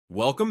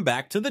Welcome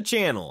back to the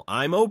channel,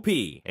 I'm OP,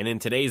 and in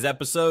today's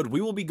episode,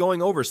 we will be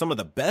going over some of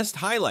the best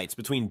highlights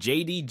between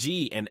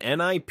JDG and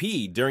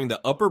NIP during the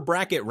upper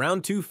bracket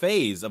round 2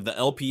 phase of the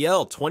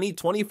LPL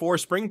 2024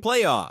 Spring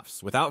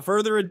Playoffs. Without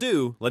further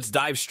ado, let's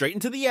dive straight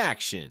into the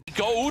action.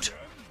 Gold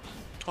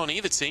on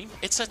either team,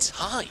 it's a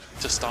tie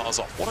to start us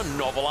off. What a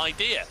novel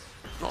idea.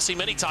 Not seen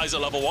many ties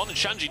at level 1, and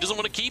Shanji doesn't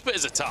want to keep it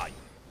as a tie.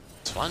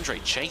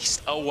 Flandre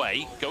chased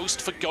away, ghost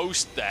for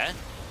ghost there.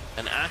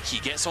 And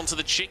Aki gets onto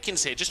the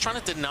chickens here, just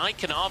trying to deny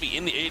Kanavi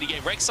in the early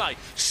game. Rek'Sai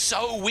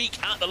so weak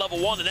at the level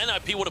 1, and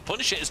NIP want to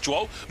punish it as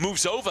Duo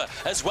moves over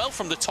as well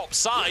from the top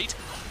side.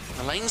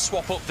 The lane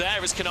swap up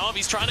there as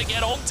Kanavi's trying to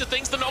get onto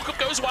things. The knockup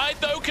goes wide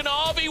though.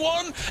 Kanavi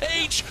 1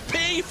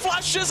 HP,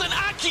 flashes, and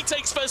Aki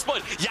takes first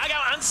blood.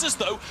 Yagao answers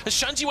though, as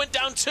Shanji went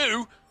down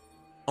 2.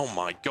 Oh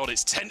my god,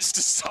 it's tense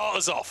to start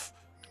us off.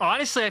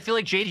 Honestly, I feel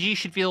like JDG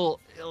should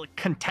feel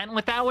content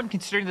with that one,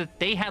 considering that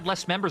they had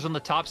less members on the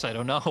top side.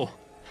 Oh no.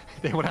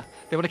 They wanna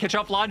catch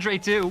up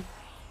Flandre too.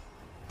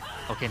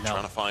 Okay, no.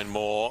 Trying to find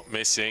more,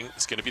 missing.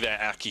 It's gonna be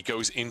there. Aki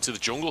goes into the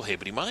jungle here,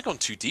 but he might have gone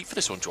too deep for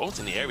this one. Drone's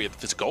in the area, but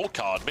there's a gold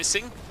card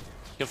missing.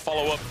 He'll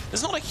follow up.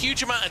 There's not a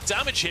huge amount of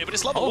damage here, but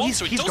it's level 1,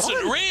 so it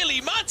doesn't really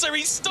matter.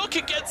 He's stuck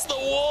against the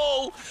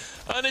wall,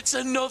 and it's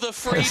another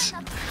free.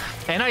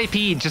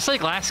 NIP, just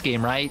like last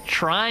game, right?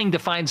 Trying to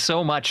find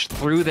so much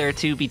through their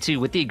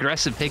 2v2 with the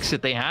aggressive picks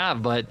that they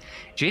have, but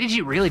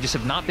JDG really just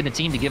have not been a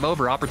team to give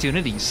over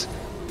opportunities.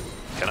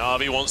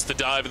 Kanavi wants to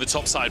dive in the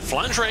top side.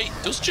 Flandre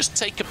does just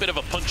take a bit of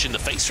a punch in the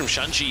face from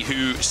Shanji,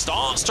 who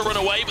starts to run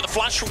away, but the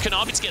flash from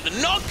Kanavi to get the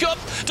knock-up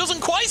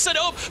doesn't quite set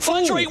up.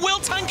 Flandre will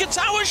tank a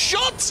tower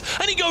shot,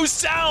 and he goes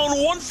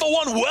down 1 for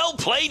 1. Well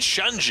played,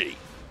 Shanji.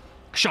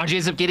 Shanji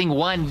ends up getting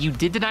 1. You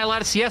did deny a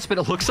lot of CS, but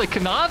it looks like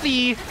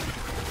Kanavi...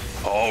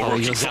 Oh,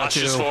 Rookie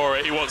flashes for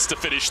it. He wants to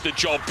finish the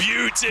job.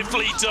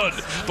 Beautifully done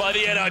by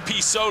the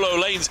NIP solo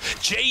lanes.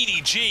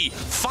 JDG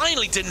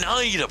finally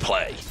denied a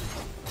play.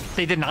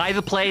 They deny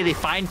the play, they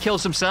find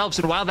kills themselves,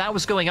 and while that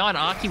was going on,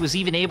 Aki was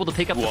even able to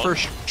pick up the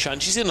first.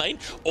 Shanji's in lane,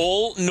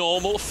 all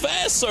normal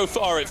fare so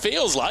far, it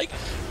feels like.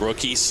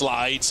 Rookie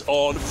slides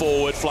on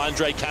forward,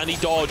 Flandre, can he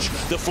dodge?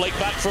 The flake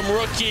back from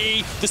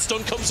Rookie, the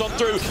stun comes on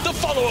through, the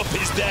follow-up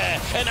is there,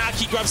 and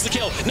Aki grabs the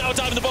kill. Now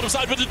diving the bottom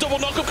side, but the double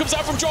knockup comes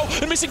out from Joe,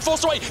 and missing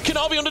forced away.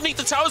 Kanavi underneath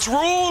the towers,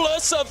 Ruler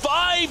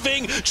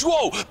surviving.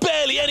 Joe,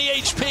 barely any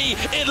HP,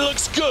 it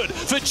looks good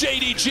for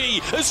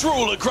JDG as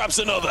Ruler grabs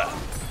another.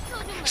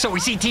 So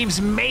we see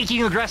teams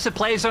making aggressive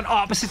plays on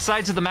opposite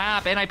sides of the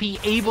map.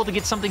 NIP able to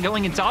get something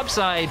going in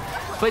topside,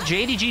 but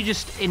JDG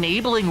just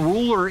enabling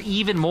Ruler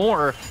even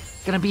more.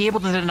 Gonna be able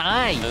to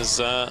deny.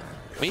 As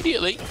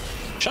immediately,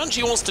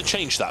 Shanji wants to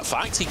change that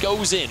fact. He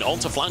goes in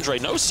onto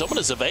Flandre. No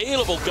summoners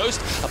available.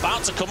 Ghost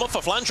about to come up for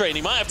Flandre, and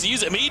he might have to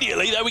use it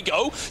immediately. There we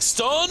go.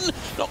 Stun,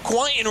 not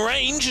quite in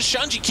range as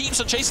Shanji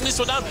keeps on chasing this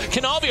one down.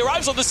 Kanavi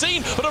arrives on the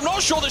scene, but I'm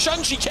not sure that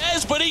Shanji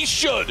cares, but he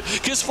should,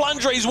 because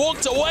Flandre's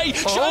walked away.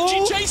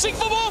 Shanji chasing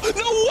for more.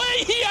 No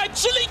way, he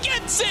actually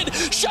gets it.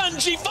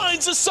 Shanji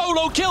finds a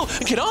solo kill,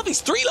 and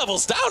Kanavi's 3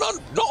 levels down. I'm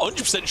not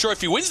 100% sure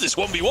if he wins this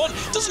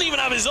 1v1. Doesn't even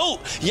have his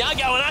ult.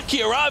 Yagao and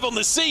Aki arrive on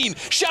the scene.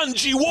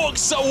 Shanji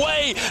walks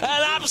away. An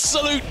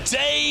absolute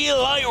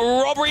daylight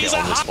robbery is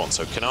on this one.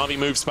 So Kanavi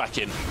moves back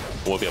in.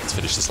 We'll be able to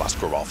finish this last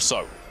grub off.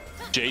 So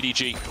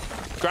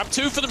JDG grab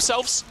 2 for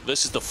themselves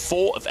versus the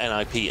 4 of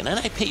NIP.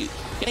 And NIP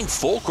getting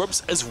 4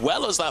 grubs as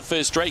well as that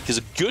first Drake is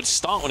a good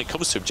start when it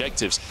comes to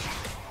objectives.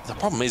 The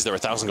problem is they're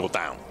 1,000 gold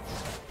down.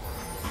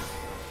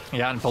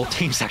 Yeah, and both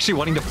teams actually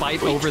wanting to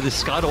fight over the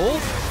scuttle.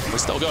 We're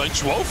still going.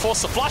 Duo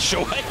force the flash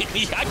away.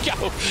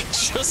 Yagao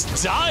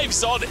just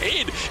dives on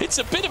in. It's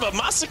a bit of a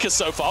massacre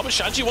so far, but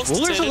Shanji wants to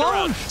turn it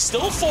around.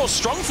 Still 4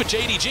 strong for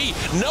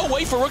JDG. No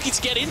way for Rookie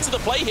to get into the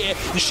play here.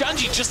 And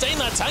Shanji just ain't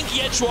that tanky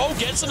yet. Duo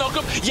gets a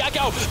knockup.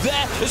 Yagao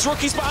there as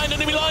Rookie's behind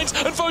enemy lines.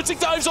 And Photic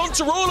dives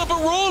onto Ruler,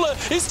 but Ruler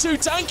is too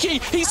tanky.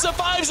 He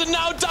survives and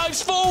now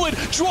dives forward.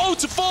 Duo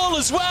to fall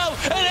as well.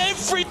 And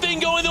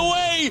everything going the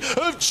way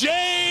of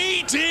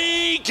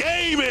JDG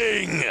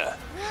Gaming.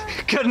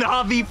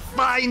 Kanavi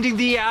finding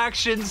the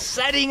action,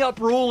 setting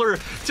up Ruler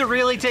to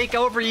really take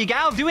over.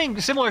 Yagao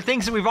doing similar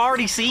things that we've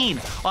already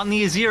seen on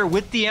the Azir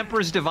with the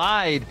Emperor's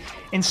Divide.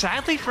 And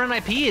sadly for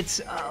NIP,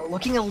 it's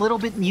looking a little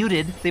bit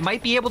muted. They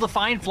might be able to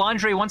find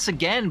Flandre once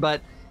again,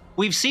 but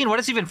we've seen what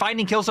does even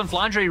finding kills on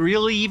Flandre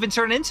really even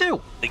turn into?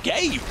 The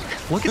game.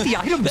 Look at the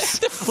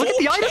items. Look at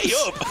the items.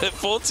 Up at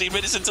 14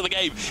 minutes into the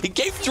game. He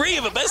gave 3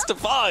 of a best of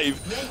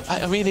 5.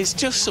 I mean, it's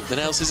just something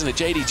else, isn't it?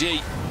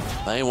 JDG.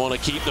 They want to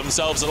keep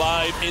themselves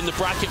alive in the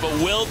bracket, but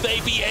will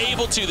they be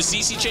able to? The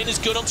CC chain is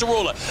good onto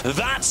Ruler.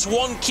 That's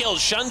 1 kill.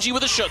 Shanji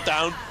with a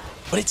shutdown,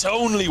 but it's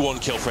only 1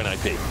 kill for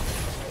NIP.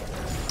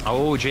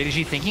 Oh,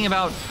 JDG thinking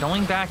about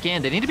going back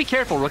in. They need to be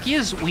careful. Rookie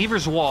is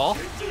Weaver's Wall.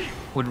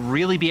 Would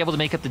really be able to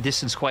make up the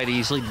distance quite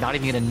easily. Not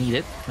even going to need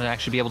it. Would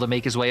actually be able to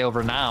make his way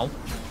over now.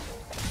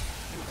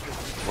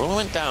 Ruler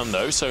went down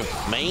though, so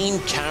main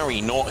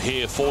carry not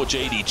here for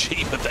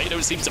JDG, but they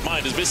don't seem to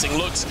mind as Missing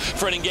looks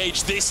for an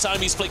engage. This time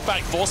he's flicked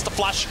back, forced to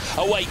flash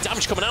away.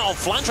 Damage coming out on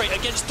Flandre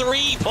against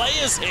 3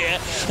 players here,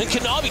 and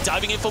Kanavi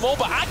diving in for more,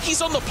 but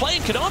Aki's on the play,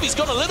 and Kanavi's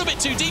gone a little bit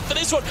too deep for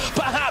this one.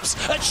 Perhaps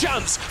a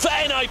chance for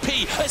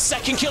NIP. A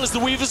second kill as the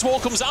Weaver's Wall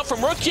comes out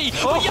from Rookie,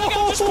 but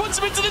Yagao just puts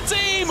him into the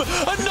team.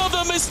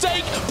 Another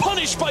mistake,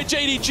 punished by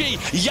JDG.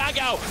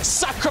 Yagao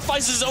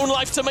sacrifices his own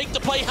life to make the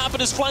play happen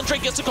as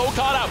Flandre gets a gold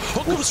card out.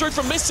 Hook comes through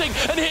from Missing,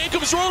 and here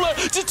comes Ruler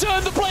to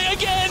turn the play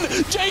again.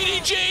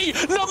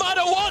 JDG, no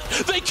matter what,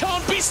 they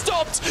can't be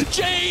stopped.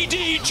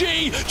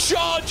 JDG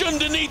charge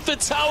underneath the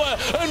tower,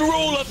 and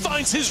Ruler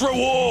finds his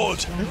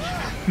reward.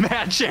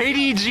 Man,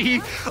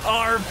 JDG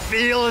are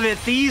feeling it.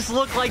 These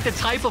look like the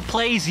type of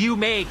plays you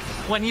make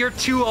when you're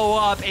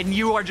 2-0 up and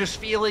you are just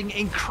feeling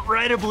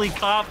incredibly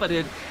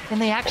confident.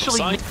 And they actually...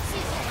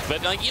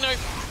 But, like, you know,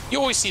 you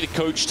always see the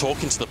coach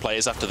talking to the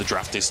players after the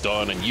draft is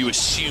done, and you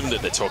assume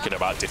that they're talking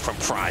about different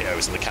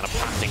prios and the kind of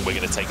pathing we're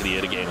going to take in the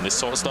early game and this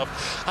sort of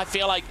stuff. I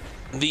feel like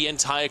the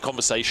entire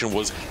conversation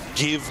was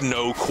give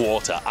no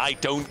quarter. I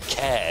don't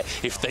care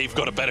if they've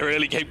got a better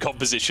early game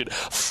composition.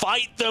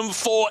 Fight them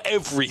for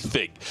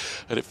everything.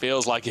 And it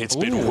feels like it's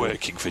been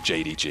working for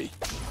JDG.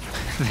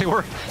 They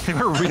were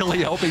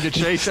really hoping to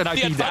chase NIP down.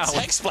 The advanced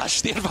Hex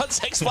Splash. The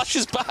advanced Hex Splash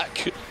is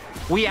back.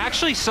 We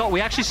actually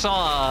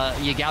saw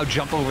Yagao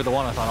jump over the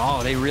one. I thought,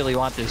 oh, they really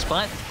want this,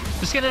 but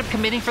just gonna end up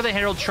committing for the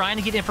Herald, trying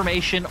to get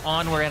information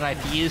on where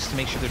NIP is to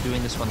make sure they're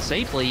doing this one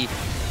safely.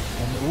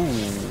 And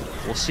ooh,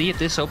 we'll see if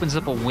this opens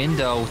up a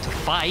window to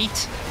fight.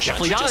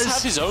 Definitely does. Just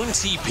have his own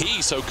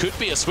TP, so could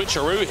be a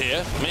switcheroo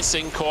here.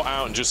 Missing, caught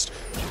out, and just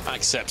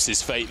accepts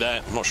his fate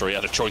there. I'm not sure he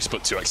had a choice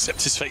but to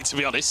accept his fate, to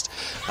be honest.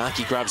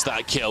 Aki grabs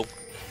that kill.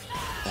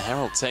 The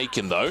Herald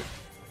taken, though.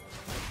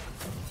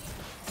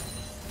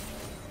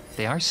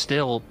 They are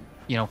still,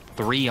 you know,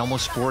 3,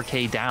 almost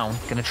 4K down.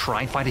 Gonna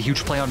try and find a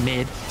huge play on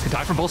mid. Could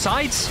die from both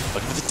sides.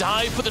 Looking for the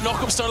dive, but the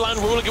knock-up stone land.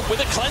 Ruler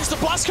with a cleanse. The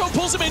blast cone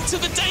pulls him into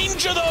the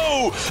danger,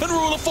 though. And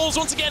Ruler falls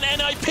once again.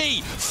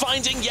 NIP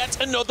finding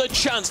yet another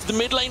chance. The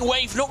mid lane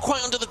wave not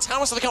quite under the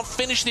tower, so they can't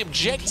finish the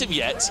objective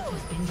yet.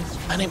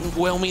 And it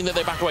will mean that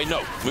they back away.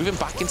 No, moving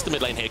back into the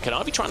mid lane here.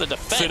 Kanavi trying to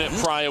defend. Finite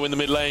Prio in the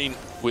mid lane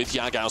with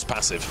Yagao's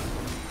passive.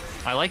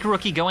 I like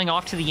Rookie going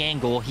off to the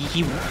angle.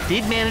 He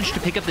did manage to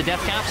pick up the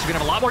death cap, so we're gonna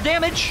have a lot more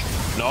damage.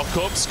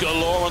 Knock-ups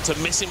galore onto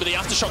Missing, but the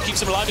aftershock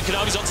keeps him alive, and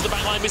Kanavi's onto the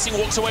back line. Missing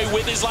walks away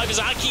with his life as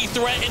Aki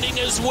threatening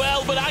as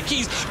well, but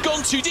Aki's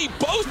gone too deep.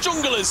 Both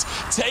junglers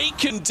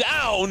taken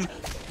down.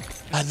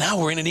 And now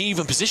we're in an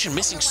even position.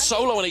 Missing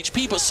solo on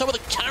HP, but so are the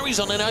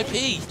carries on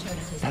NIP.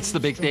 That's the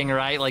big thing,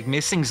 right? Like,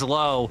 Missing's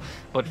low,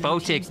 but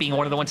Photic being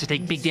one of the ones to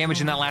take big damage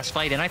in that last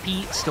fight.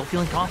 NIP still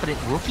feeling confident.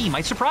 Rookie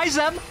might surprise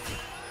them.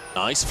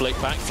 Nice flick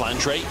back,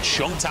 Flandre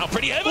chunked out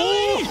pretty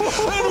heavily,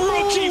 and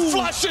Rookie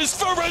flashes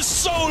for a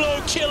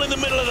solo kill in the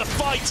middle of the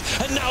fight,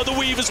 and now the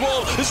Weaver's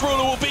Wall, as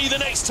Ruler will be the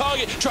next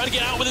target, trying to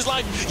get out with his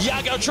life.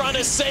 Yagao trying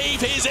to save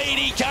his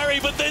AD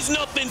carry, but there's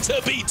nothing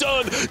to be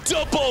done.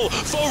 Double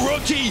for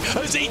Rookie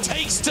as he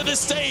takes to the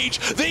stage.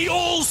 The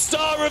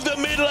all-star of the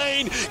mid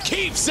lane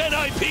keeps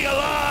NIP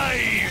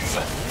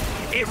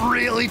alive. It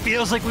really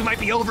feels like we might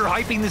be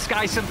overhyping this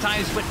guy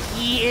sometimes, but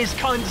he is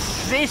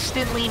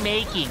consistently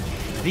making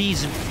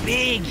these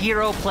big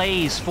hero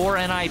plays for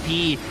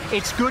NIP.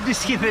 It's good to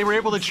see they were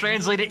able to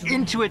translate it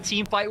into a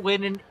team fight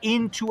win and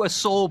into a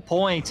soul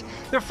point.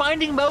 They're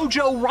finding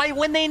mojo right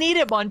when they need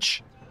it,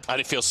 Bunch. And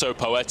it feels so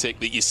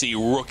poetic that you see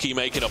Rookie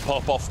making a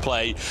pop-off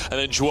play, and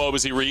then Joao,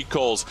 as he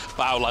recalls,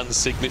 Bowland's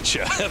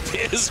signature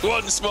appears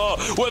once more.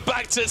 We're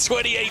back to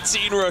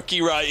 2018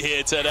 Rookie right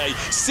here today.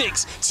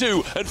 6,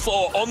 2, and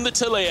 4 on the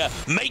Talia,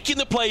 making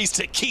the plays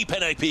to keep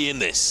NIP in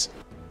this.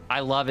 I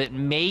love it.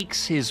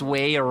 Makes his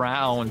way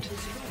around.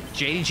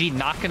 JDG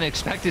not going to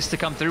expect this to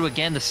come through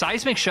again. The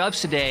seismic shoves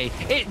today,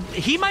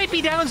 he might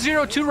be down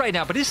 0-2 right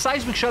now, but his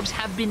seismic shoves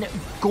have been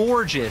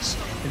gorgeous.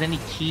 And then he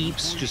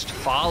keeps just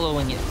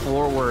following it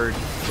forward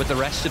with the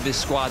rest of his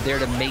squad there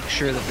to make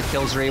sure that the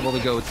kills are able to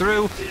go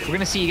through. We're going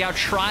to see Yagao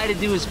try to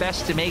do his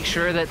best to make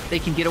sure that they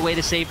can get away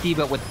to safety,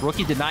 but with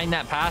Rookie denying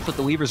that path with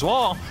the Weaver's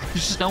Wall,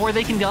 there's just nowhere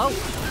they can go.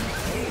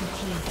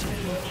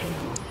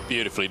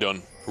 Beautifully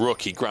done.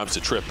 Rookie grabs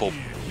a triple,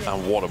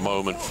 and what a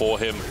moment for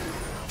him.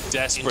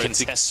 Desperate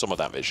to test some of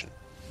that vision.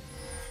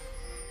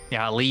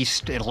 Yeah, at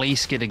least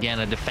get, again,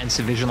 a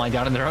defensive vision line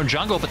down in their own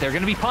jungle, but they're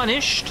going to be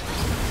punished.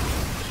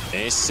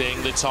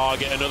 Missing the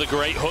target. Another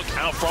great hook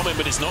out from him,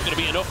 but it's not going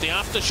to be enough. The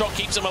aftershock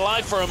keeps him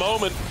alive for a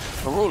moment.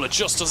 Ruler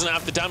just doesn't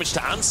have the damage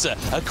to answer.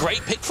 A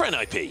great pick for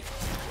NIP.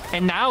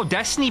 And now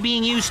Destiny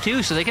being used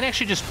too, so they can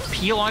actually just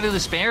peel onto the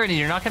Spare, and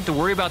you're not going to have to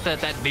worry about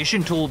that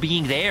vision tool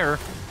being there.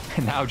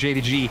 And now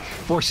JDG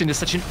forced into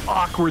such an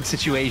awkward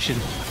situation.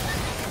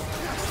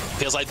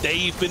 Feels like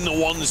they've been the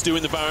ones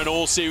doing the Baron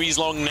all series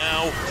long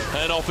now.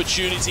 An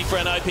opportunity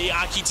for NIP.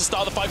 Aki to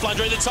start the fight.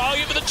 Flandre the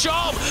target for the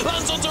charm.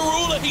 Lands onto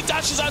Ruler. He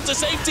dashes out to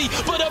safety,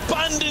 but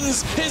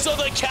abandons his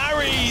other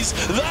carries.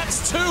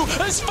 That's two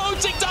as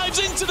Photic dives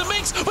into the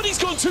mix, but he's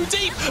gone too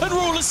deep. And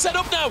Ruler's set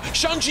up now.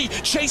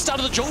 Shanji chased out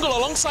of the jungle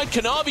alongside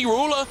Kanavi.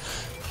 Ruler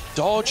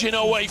dodging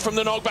away from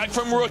the knockback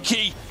from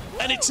Rookie.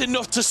 And it's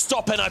enough to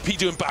stop NIP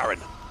doing Baron.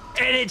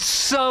 And it's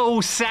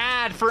so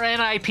sad for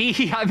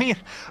NIP. I mean,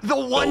 the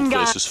one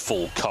guy versus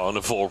full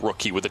carnivore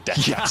Rookie with a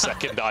death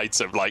second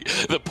item, like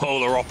the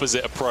polar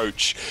opposite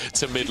approach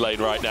to mid lane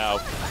right now.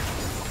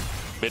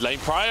 Mid lane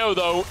Prio,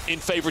 though, in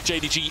favor of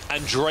JDG,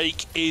 and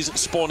Drake is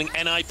spawning.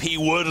 NIP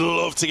would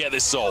love to get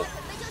this soul.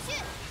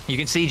 You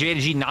can see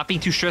JDG not being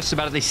too stressed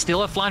about it. They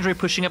still have Flandre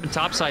pushing up in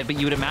topside, but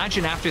you would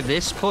imagine after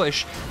this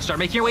push, start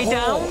making your way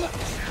down.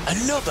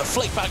 Another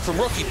flick back from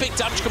Rookie. Big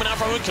damage coming out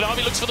from him.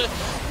 Kanavi looks for the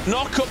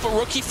knock-up, but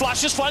Rookie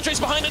flashes. Flandre's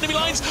behind enemy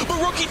lines, but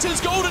Rookie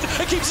turns golden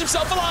and keeps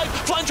himself alive.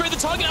 Flandre the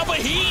target now, but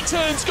he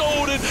turns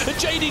golden. And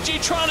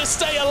JDG trying to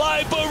stay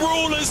alive, but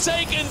Ruler's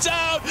taken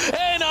down.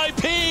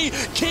 NIP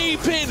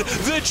keeping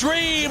the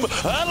dream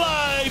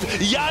alive.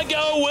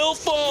 Yago will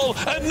fall,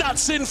 and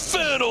that's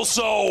Infernal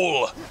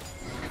Soul.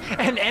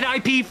 And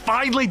NIP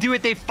finally do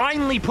it. They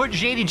finally put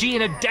JDG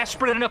in a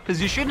desperate enough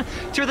position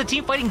to where the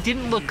team fighting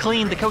didn't look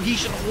clean. The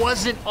cohesion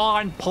wasn't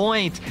on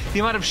point.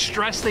 The amount of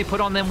stress they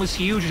put on them was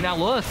huge. Now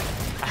look,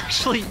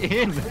 actually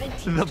in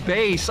the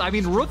base. I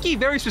mean, Rookie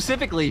very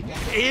specifically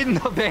in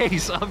the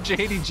base of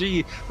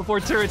JDG before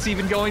turrets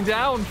even going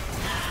down.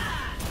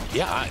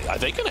 Yeah, are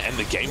they going to end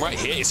the game right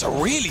here? It's a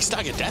really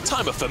staggered death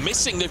timer for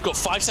missing. They've got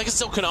 5 seconds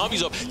till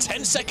Kanavi's up,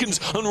 10 seconds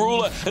on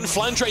Ruler and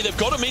Flandre. They've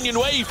got a minion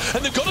wave,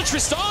 and they've got a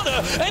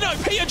Tristana.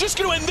 NIP are just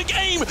going to end the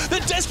game.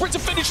 They're desperate to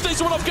finish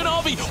this one off.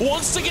 Kanavi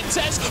wants to get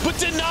Tess, but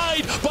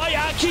denied by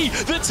Aki.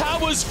 The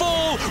towers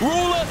fall.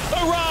 Ruler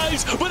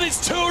arrives, but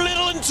it's too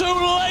little and too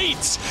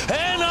late.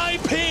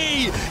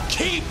 NIP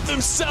keep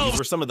themselves. These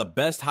were some of the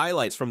best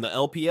highlights from the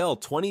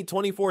LPL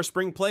 2024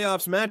 Spring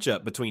Playoffs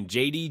matchup between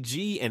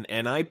JDG and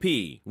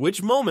NIP.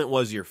 Which moment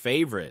was your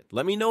favorite?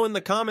 Let me know in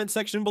the comment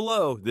section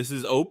below. This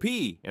is OP,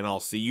 and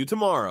I'll see you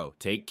tomorrow.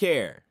 Take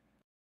care.